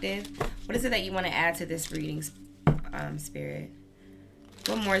Collective. What is it that you want to add to this reading, Spirit?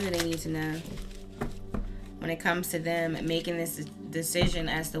 What more do they need to know when it comes to them making this decision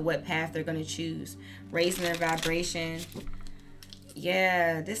as to what path they're going to choose? Raising their vibration.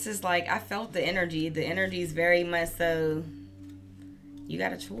 Yeah, this is like, I felt the energy. The energy is very much so, you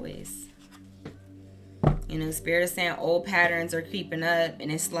got a choice. Spirit is saying old patterns are creeping up. And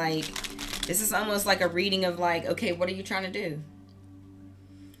it's like, this is almost like a reading of like, okay, what are you trying to do?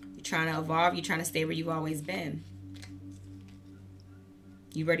 You're trying to evolve. You're trying to stay where you've always been.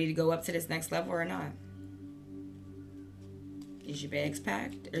 You ready to go up to this next level or not? Is your bags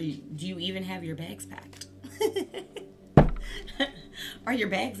packed? Or do you even have your bags packed? Are your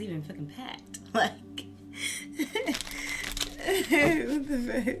bags even fucking packed? Like, what the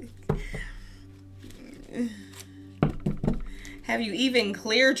fuck? Have you even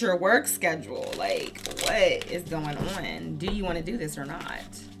cleared your work schedule? Like, what is going on? Do you want to do this or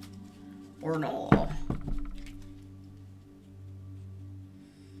not? Or no?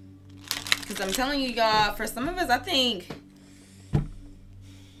 Because I'm telling you, y'all, for some of us, I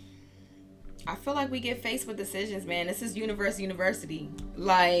feel like we get faced with decisions, man. This is university.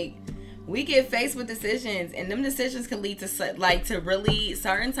 Like, We get faced with decisions, and them decisions can lead to like to really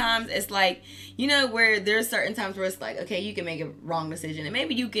certain times. It's like, you know, where there's certain times where it's like, okay, you can make a wrong decision, and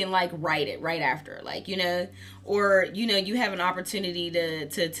maybe you can like right it right after, like, you know, or you know, you have an opportunity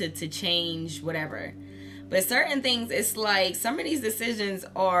to change whatever. But certain things, it's like some of these decisions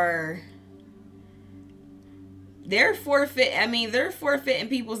are, they're forfeiting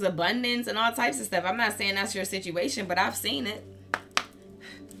people's abundance and all types of stuff. I'm not saying that's your situation, but I've seen it.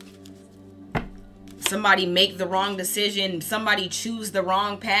 Somebody make the wrong decision, somebody choose the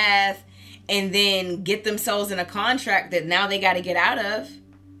wrong path, and then get themselves in a contract that now they got to get out of.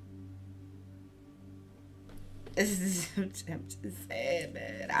 I'm just sad,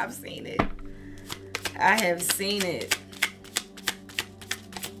 man. I've seen it. I have seen it.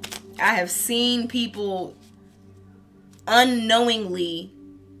 I have seen people unknowingly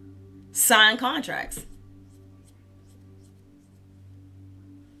sign contracts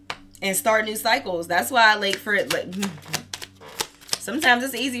and start new cycles. That's why I like for it. Like, sometimes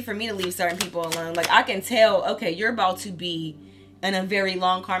it's easy for me to leave certain people alone. Like, I can tell, okay, you're about to be in a very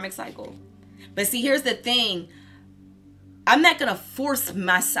long karmic cycle. But see, here's the thing. I'm not gonna force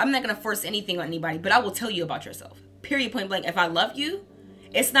anything on anybody, but I will tell you about yourself. Period, point blank. If I love you,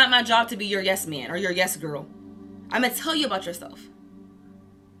 it's not my job to be your yes man or your yes girl. I'm gonna tell you about yourself.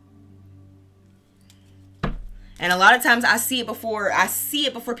 And a lot of times I see it before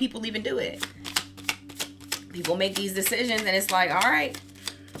people even do it. People make these decisions and it's like, all right,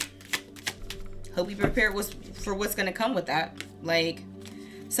 hope you prepare for what's going to come with that. Like,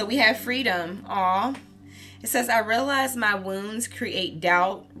 so we have freedom. Aw. It says, I realize my wounds create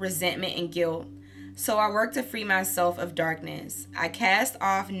doubt, resentment, and guilt. So I work to free myself of darkness. I cast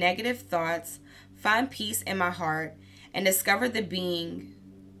off negative thoughts, find peace in my heart, and discover the being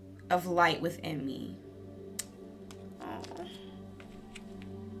of light within me.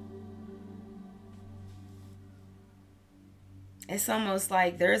 It's almost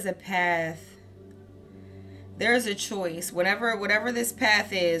like there's a path, there's a choice. Whatever this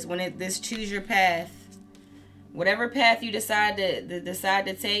path is, this choose your path, whatever path you decide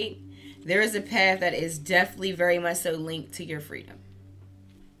to take, there is a path that is definitely very much so linked to your freedom.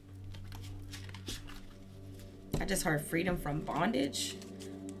 I just heard freedom from bondage,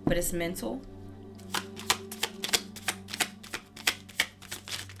 but it's mental.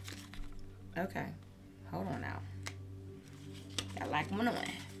 Okay, hold on now. I like one on.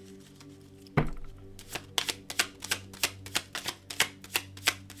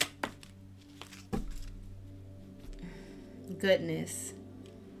 Goodness.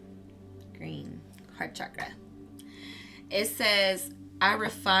 Green. Heart chakra. It says, I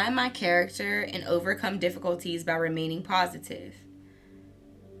refine my character and overcome difficulties by remaining positive.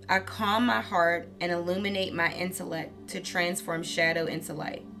 I calm my heart and illuminate my intellect to transform shadow into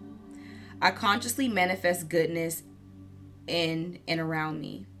light. I consciously manifest goodness in and around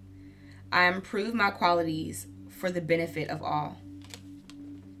me. I improve my qualities for the benefit of all.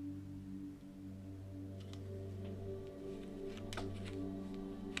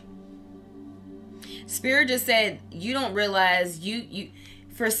 Spirit just said, you don't realize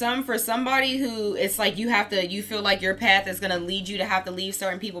for somebody who it's like you feel like your path is going to lead you to have to leave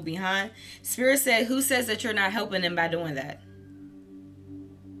certain people behind. Spirit said, who says that you're not helping them by doing that?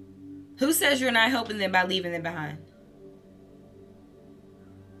 Who says you're not helping them by leaving them behind?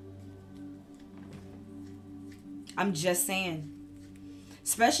 I'm just saying.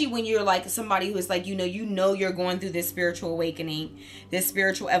 Especially when you're like somebody who is like, you know you're going through this spiritual awakening, this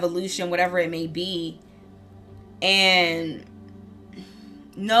spiritual evolution, whatever it may be. And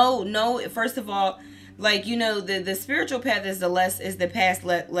no, first of all, like, the spiritual path is the path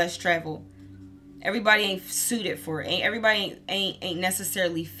less traveled. Everybody ain't suited for it. Everybody ain't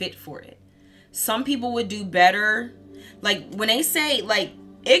necessarily fit for it. Some people would do better. Like, when they say, like,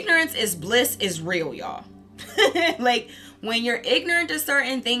 ignorance is bliss is real, y'all. Like, when you're ignorant to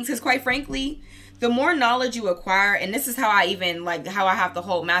certain things, because quite frankly, the more knowledge you acquire, and this is how I have to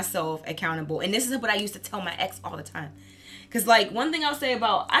hold myself accountable. And this is what I used to tell my ex all the time. Because, like, one thing I'll say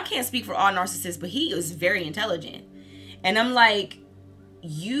about, I can't speak for all narcissists, but he is very intelligent. And I'm like,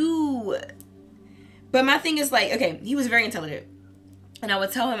 but my thing is like, okay, he was very intelligent. And I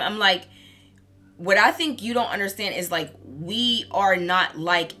would tell him, I'm like, what I think you don't understand is, like, we are not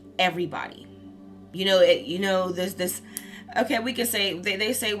like everybody. There's this, okay, we can say,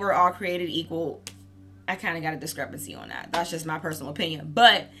 they say we're all created equal. I kind of got a discrepancy on that. That's just my personal opinion.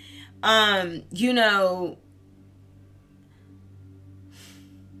 But, I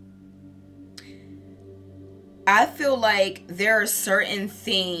feel like there are certain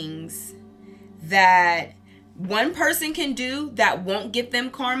things that one person can do that won't get them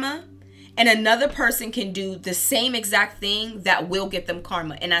karma. And another person can do the same exact thing that will get them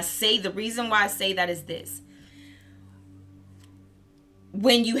karma. And I say, the reason why I say that is this.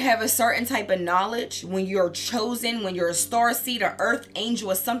 When you have a certain type of knowledge, when you're chosen, when you're a star seed or earth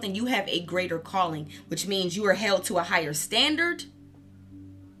angel or something, you have a greater calling, which means you are held to a higher standard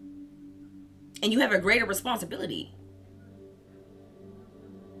and you have a greater responsibility.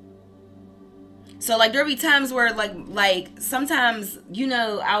 So like there'll be times where like sometimes, you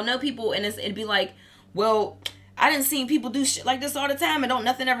know, I'll know people and it'd be like, well, I didn't see people do shit like this all the time and don't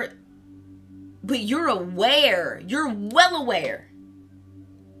nothing ever. But you're aware. You're well aware.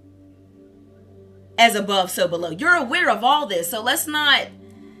 As above, so below. You're aware of all this. So let's not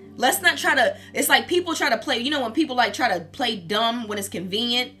try to, it's like people try to play, you know, when people like try to play dumb when it's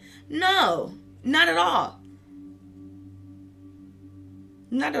convenient. No, not at all.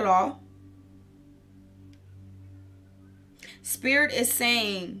 Not at all. Spirit is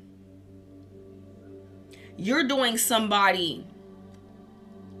saying you're doing somebody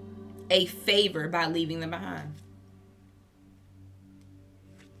a favor by leaving them behind.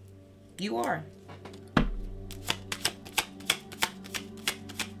 You are.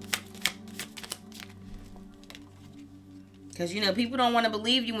 Because, you know, people don't want to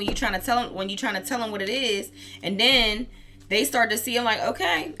believe you when you're trying to tell them, what it is. And then they start to see, I'm like,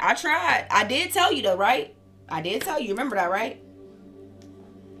 okay, I tried. I did tell you though, right? I did tell you. Remember that, right?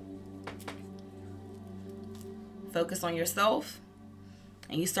 Focus on yourself.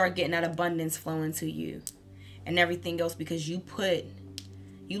 And you start getting that abundance flowing to you. And everything else, because you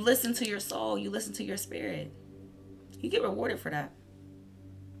listen to your soul. You listen to your spirit. You get rewarded for that.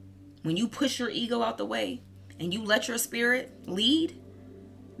 When you push your ego out the way. And you let your spirit lead,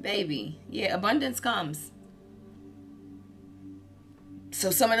 baby, yeah, abundance comes. So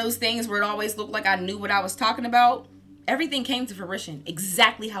some of those things where it always looked like I knew what I was talking about, everything came to fruition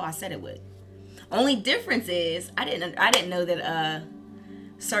exactly how I said it would. Only difference is I didn't know that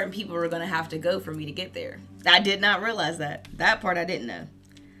certain people were gonna have to go for me to get there. I did not realize that. That part I didn't know.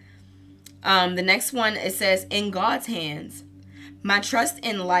 The next one, it says, in God's hands, my trust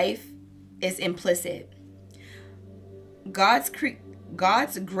in life is implicit. God's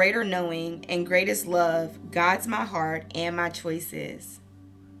greater knowing and greatest love guides my heart and my choices.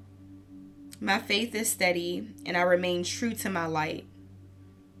 My faith is steady and I remain true to my light.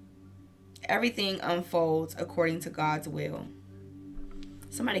 Everything unfolds according to God's will.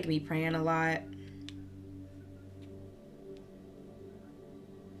 Somebody can be praying a lot.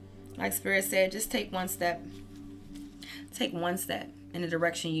 Like Spirit said, just take one step. Take one step in the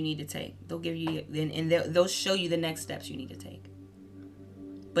direction you need to take. They'll give you, and they'll show you the next steps you need to take.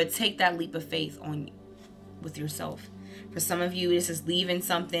 But take that leap of faith with yourself. For some of you, this is leaving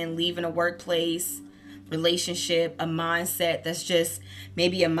something, leaving a workplace, relationship, a mindset that's just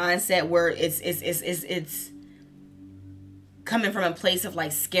maybe a mindset where it's coming from a place of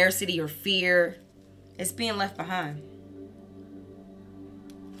like scarcity or fear. It's being left behind.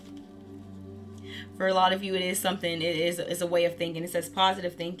 For a lot of you, it is something, it's a way of thinking. It says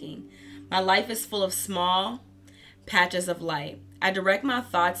positive thinking. My life is full of small patches of light. I direct my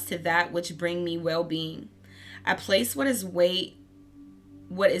thoughts to that which bring me well-being. I place what is weighty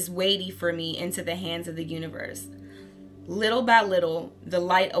for me into the hands of the universe. Little by little, the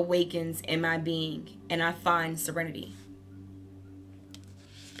light awakens in my being, and I find serenity.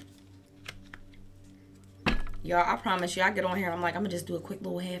 Y'all, I promise you, I get on here, I'm like, I'm gonna just do a quick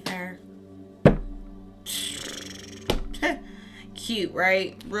little half hour. Cute,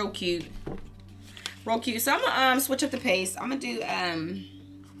 right? Real cute. Real cute. So I'm gonna switch up the pace. I'm gonna do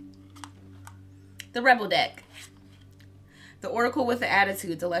the Rebel deck. The Oracle with the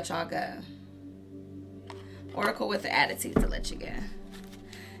Attitude to let y'all go. Oracle with the Attitude to let you go.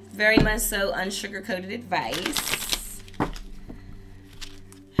 Very much so unsugar-coated advice.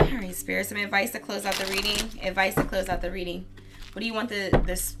 Alright, Spirit, some advice to close out the reading. Advice to close out the reading. What do you want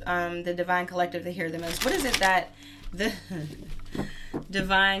the Divine Collective to hear the most? What is it that the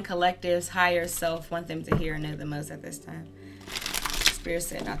Divine Collective's higher self want them to hear and know the most at this time? Spirit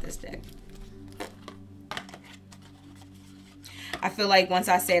said, not this deck. I feel like once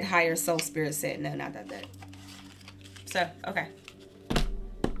I said higher self, Spirit said, no, not that deck. So, okay.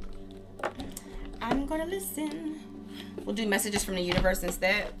 I'm gonna listen. We'll do messages from the universe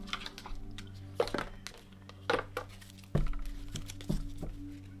instead.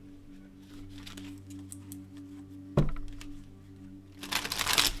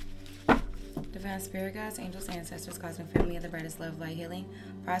 Divine Spirit Guides, angels, ancestors, cosmic family of the brightest love, light, healing,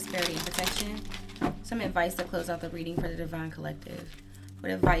 prosperity, and protection. Some advice to close out the reading for the Divine Collective.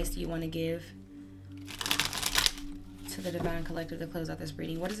 What advice do you want to give to the Divine Collective to close out this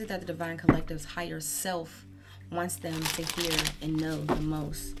reading. What is it that the Divine Collective's higher self wants them to hear and know the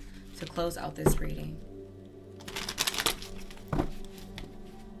most to close out this reading?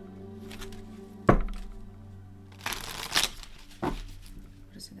 What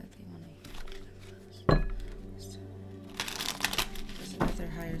is it that they want to hear? What is it that their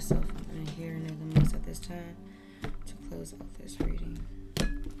higher self wants them to hear and know the most at this time to close out this reading?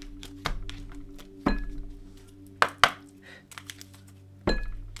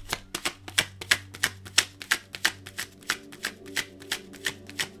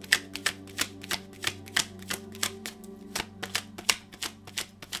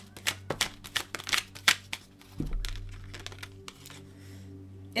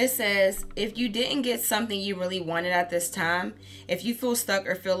 It says, if you didn't get something you really wanted at this time, if you feel stuck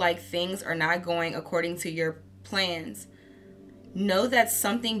or feel like things are not going according to your plans, know that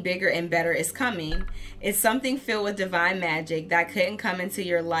something bigger and better is coming. It's something filled with divine magic that couldn't come into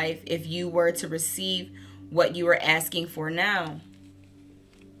your life if you were to receive what you are asking for now.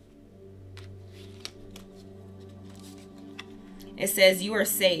 It says you are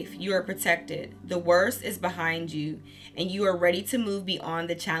safe, you are protected, the worst is behind you, and you are ready to move beyond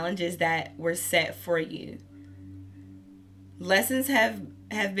the challenges that were set for you. Lessons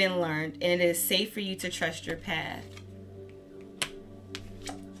have been learned, and it is safe for you to trust your path.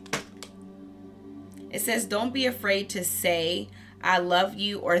 It says don't be afraid to say, I love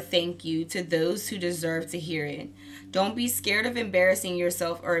you or thank you to those who deserve to hear it. Don't be scared of embarrassing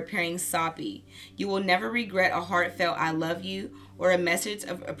yourself or appearing soppy. You will never regret a heartfelt I love you or a message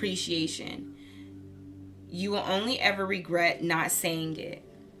of appreciation. You will only ever regret not saying it.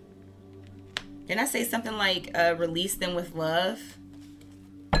 Didn't I say something like release them with love?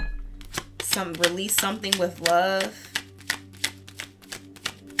 Release something with love.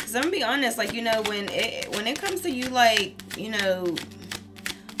 Because I'm gonna be honest, like, you know, when it comes to you, like, you know,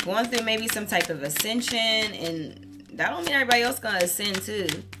 going through maybe some type of ascension, and that don't mean everybody else gonna ascend too.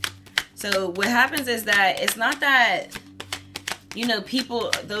 So what happens is that it's not that, you know,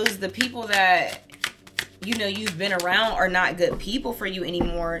 the people that, you know, you've been around are not good people for you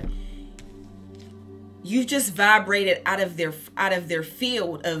anymore. You've just vibrated out of their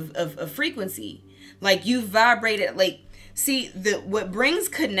field of frequency. Like, you vibrated, like, see, what brings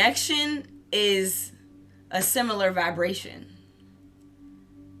connection is a similar vibration.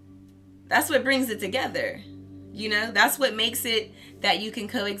 That's what brings it together. You know, that's what makes it that you can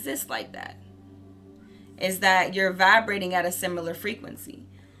coexist like that. Is that you're vibrating at a similar frequency.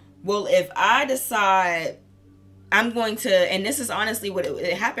 Well, if I decide I'm going to, and this is honestly what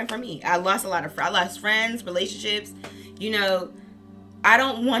it happened for me. I lost friends, relationships. You know, I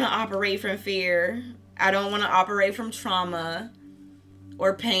don't want to operate from fear. I don't want to operate from trauma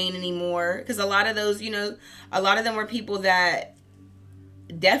or pain anymore. Because a lot of those, you know, a lot of them were people that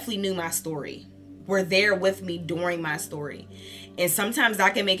definitely knew my story, were there with me during my story. And sometimes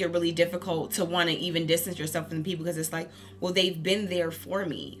that can make it really difficult to want to even distance yourself from people, because it's like, well, they've been there for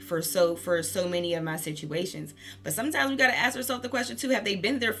me for so many of my situations. But sometimes we got to ask ourselves the question too, have they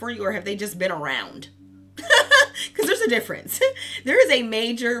been there for you, or have they just been around? Because there's a difference. There is a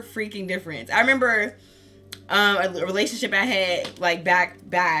major freaking difference. I remember a relationship I had, like,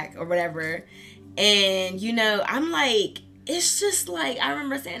 back or whatever. And, you know, I'm like, it's just like, I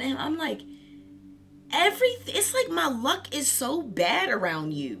remember saying to him, I'm like, it's like my luck is so bad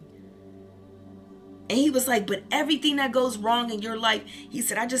around you. And he was like, but everything that goes wrong in your life, he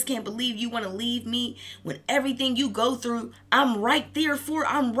said, I just can't believe you want to leave me when everything you go through, I'm right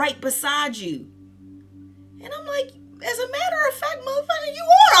beside you. And I'm like, as a matter of fact, motherfucker, you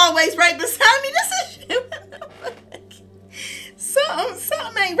are always right beside me. This is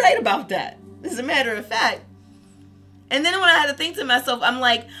something ain't right about that. As a matter of fact. And then when I had to think to myself, I'm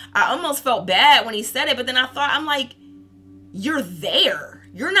like, I almost felt bad when he said it, but then I thought, I'm like, you're there.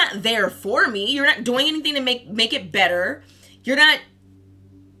 You're not there for me. You're not doing anything to make it better. You're not,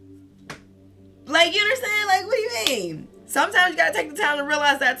 like, you understand? Like, what do you mean? Sometimes you gotta take the time to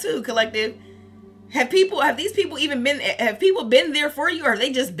realize that too, collective. Have people been there for you, or have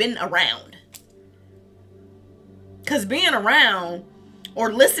they just been around? Because being around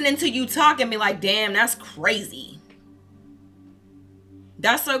or listening to you talk and be like, damn, that's crazy.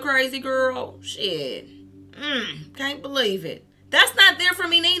 That's so crazy, girl. Shit. Can't believe it. That's not there for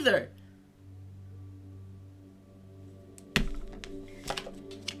me neither.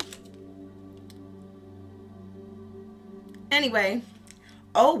 Anyway.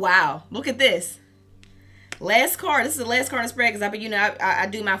 Oh, wow. Look at this. Last card. This is the last card in the spread, because I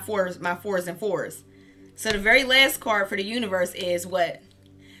do my fours and fours. So the very last card for the universe is what?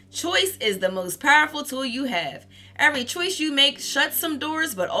 Choice is the most powerful tool you have. Every choice you make shuts some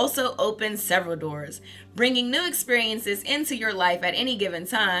doors, but also opens several doors, bringing new experiences into your life at any given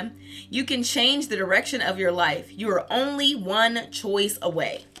time. You can change the direction of your life. You are only one choice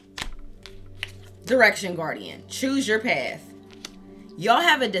away. Direction Guardian. Choose your path. Y'all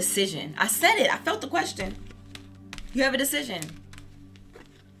have a decision. I said it. I felt the question. You have a decision.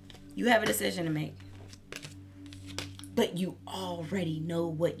 You have a decision to make. But you already know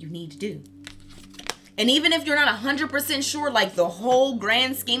what you need to do. And even if you're not 100% sure, like the whole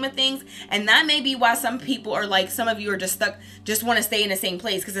grand scheme of things, and that may be why some people are like, some of you are just stuck, just want to stay in the same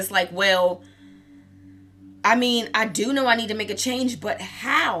place. Because it's like, well, I mean, I do know I need to make a change, but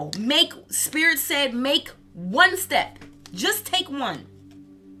how? Spirit said, make one step. Just take one.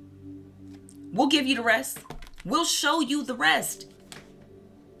 We'll give you the rest. We'll show you the rest.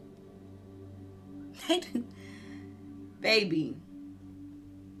 Baby.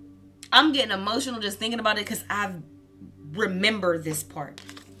 I'm getting emotional just thinking about it because I remember this part.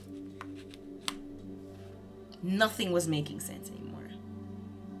 Nothing was making sense anymore.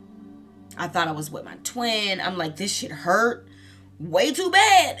 I thought I was with my twin. I'm like, this shit hurt way too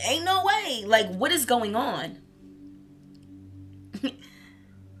bad. Ain't no way. Like, what is going on?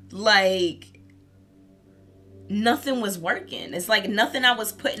 Like, nothing was working. It's like nothing I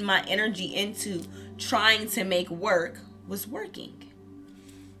was putting my energy into trying to make work was working.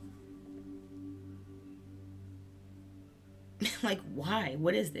 Like, why?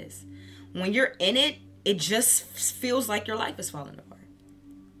 What is this? When you're in it, it just feels like your life is falling apart.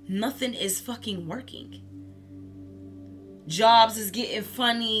 Nothing is fucking working. Jobs is getting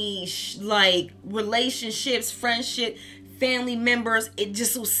funny, like relationships, friendship, family members. It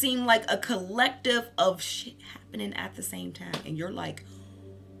just will seem like a collective of shit happening at the same time. And you're like,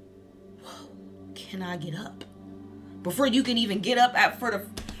 whoa, can I get up? Before you can even get up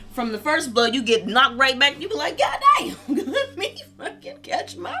from the first blow, you get knocked right back. You be like, God damn, let me fucking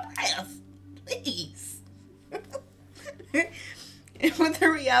catch my breath, please. And what the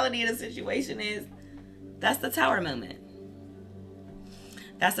reality of the situation is, that's the tower moment.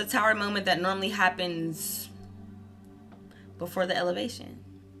 That's the tower moment that normally happens before the elevation.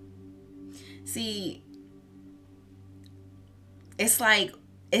 See, it's like,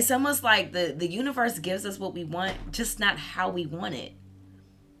 it's almost like the universe gives us what we want, just not how we want it.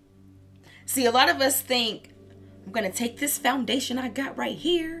 See, a lot of us think, I'm going to take this foundation I got right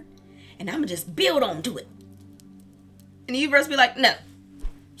here, and I'm going to just build onto it. And the universe be like, no,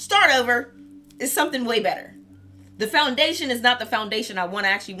 start over. It's something way better. The foundation is not the foundation I want.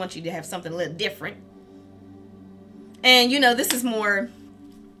 I actually want you to have something a little different. And, you know, this is more,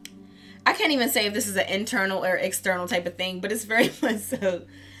 I can't even say if this is an internal or external type of thing, but it's very much so.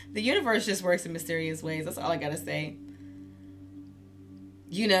 The universe just works in mysterious ways. That's all I got to say.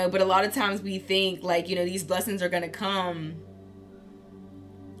 You know, but a lot of times we think like, you know, these blessings are going to come.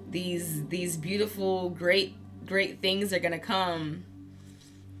 These beautiful, great things are going to come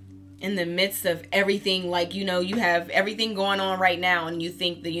in the midst of everything. Like, you know, you have everything going on right now and you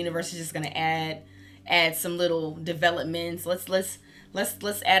think the universe is just going to add some little developments. Let's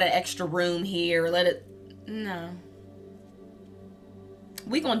add an extra room here. Let it, no.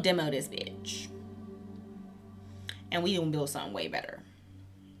 We going to demo this bitch. And we going to build something way better.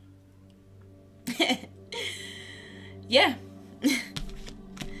 Yeah.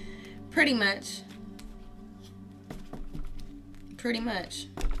 Pretty much.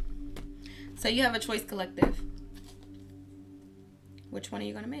 So you have a choice, collective. Which one are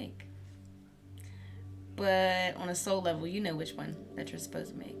you going to make? But on a soul level, you know which one that you're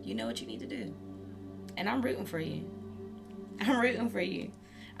supposed to make. You know what you need to do. And I'm rooting for you.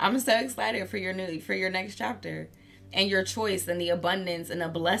 I'm so excited for your next chapter. And your choice and the abundance and the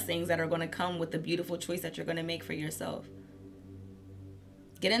blessings that are going to come with the beautiful choice that you're going to make for yourself.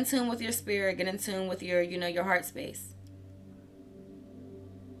 Get in tune with your spirit. Get in tune with your, you know, your heart space.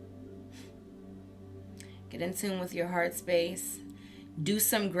 Get in tune with your heart space. Do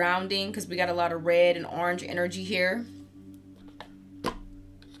some grounding because we got a lot of red and orange energy here.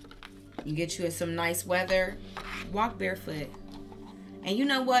 You get you in some nice weather. Walk barefoot. And you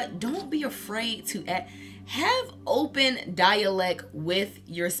know what? Don't be afraid to have open dialect with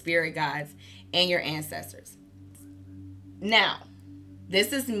your spirit guides and your ancestors. Now,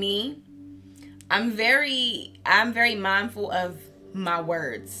 this is me. I'm very mindful of my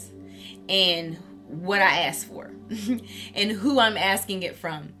words and what I ask for and who I'm asking it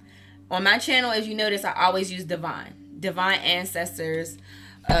from. On my channel, as you notice, I always use divine ancestors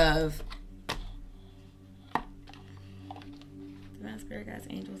of spirit guides,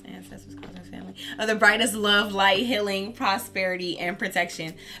 angels, ancestors, cosmic family. The brightest love, light, healing, prosperity, and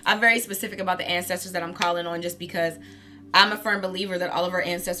protection. I'm very specific about the ancestors that I'm calling on just because I'm a firm believer that all of our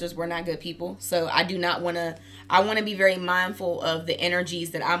ancestors were not good people. So I do not want to, I want to be very mindful of the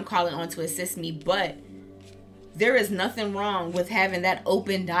energies that I'm calling on to assist me. But there is nothing wrong with having that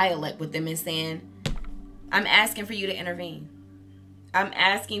open dialect with them and saying, I'm asking for you to intervene. I'm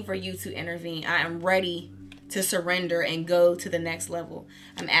asking for you to intervene. I am ready to surrender and go to the next level.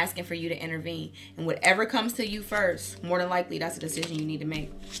 I'm asking for you to intervene. And whatever comes to you first, more than likely, that's a decision you need to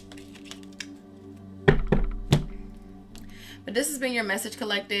make. But this has been your message,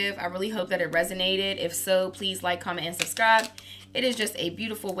 collective. I really hope that it resonated. If so, please like, comment, and subscribe. It is just a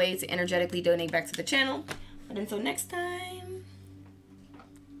beautiful way to energetically donate back to the channel. But until next time,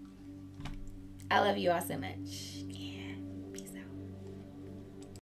 I love you all so much.